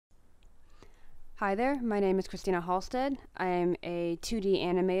Hi there, my name is Christina Halstead. I am a 2D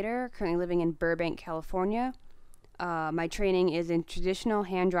animator currently living in Burbank, California. My training is in traditional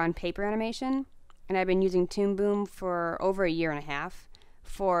hand-drawn paper animation, and I've been using Toon Boom for over a year and a half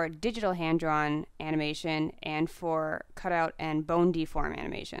for digital hand-drawn animation and for cutout and bone deform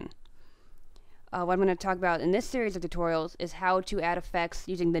animation. What I'm going to talk about in this series of tutorials is how to add effects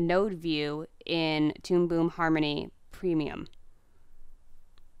using the node view in Toon Boom Harmony Premium.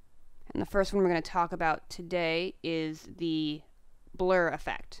 And the first one we're going to talk about today is the blur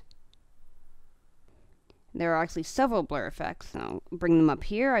effect. There are actually several blur effects. I'll bring them up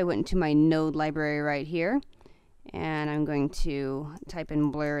here. I went into my node library right here, and I'm going to type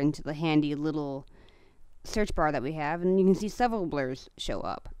in blur into the handy little search bar that we have, and you can see several blurs show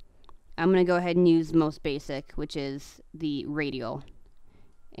up. I'm going to go ahead and use the most basic, which is the radial.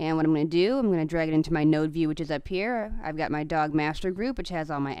 And what I'm going to do, I'm going to drag it into my node view, which is up here. I've got my dog master group, which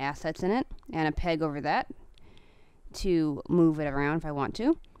has all my assets in it, and a peg over that to move it around if I want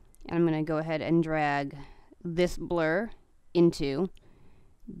to. And I'm going to go ahead and drag this blur into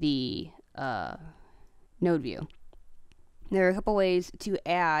the node view. There are a couple ways to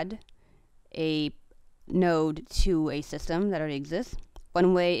add a node to a system that already exists.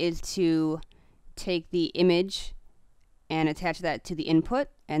 One way is to take the image and attach that to the input,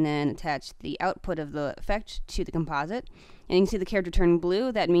 and then attach the output of the effect to the composite. And you can see the character turn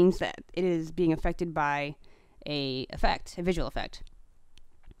blue. That means that it is being affected by a visual effect.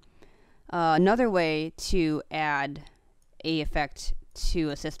 Another way to add a effect to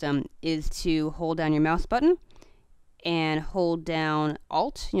a system is to hold down your mouse button and hold down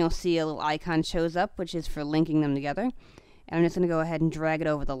Alt. You'll see a little icon shows up, which is for linking them together. And I'm just going to go ahead and drag it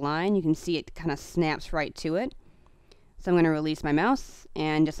over the line. You can see it kind of snaps right to it. So I'm going to release my mouse,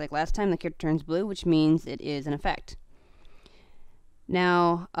 and just like last time, the character turns blue, which means it is an effect.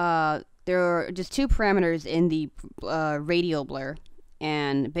 Now, there are just two parameters in the radial blur,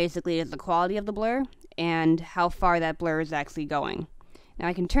 and basically it's the quality of the blur and how far that blur is actually going. Now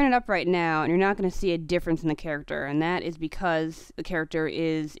I can turn it up right now, and you're not going to see a difference in the character, and that is because the character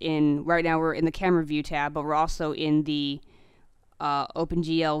is right now we're in the camera view tab, but we're also in the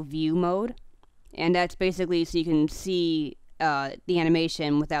OpenGL view mode. And that's basically so you can see the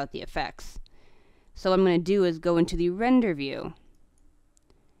animation without the effects. So what I'm going to do is go into the render view.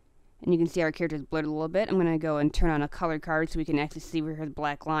 And you can see our character is blurred a little bit. I'm going to go and turn on a color card so we can actually see where his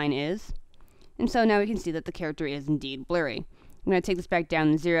black line is. And so now we can see that the character is indeed blurry. I'm going to take this back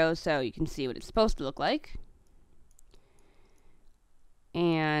down to 0 so you can see what it's supposed to look like.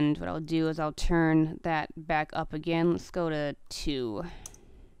 And what I'll do is I'll turn that back up again. Let's go to 2.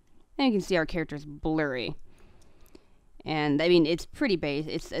 And you can see our character is blurry. And I mean, it's pretty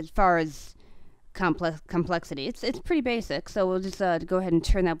basic. It's as far as complexity, it's pretty basic. So we'll just go ahead and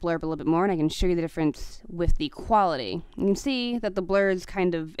turn that blur up a little bit more, and I can show you the difference with the quality. You can see that the blur is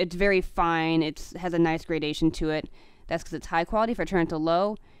it's very fine. It has a nice gradation to it. That's because it's high quality. If I turn it to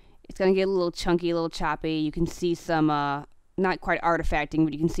low, it's going to get a little chunky, a little choppy. You can see some, not quite artifacting,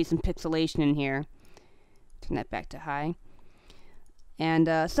 but you can see some pixelation in here. Turn that back to high.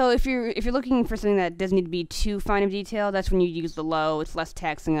 And so if you're looking for something that doesn't need to be too fine of detail, that's when you use the low. It's less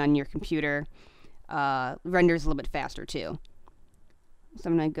taxing on your computer. Renders a little bit faster too. So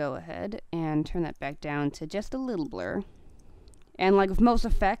I'm going to go ahead and turn that back down to just a little blur. And like with most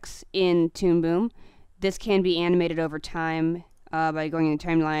effects in Toon Boom, this can be animated over time by going in the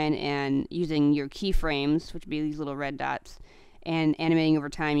timeline and using your keyframes, which would be these little red dots, and animating over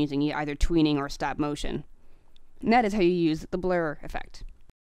time using either tweening or stop motion. And that is how you use the blur effect.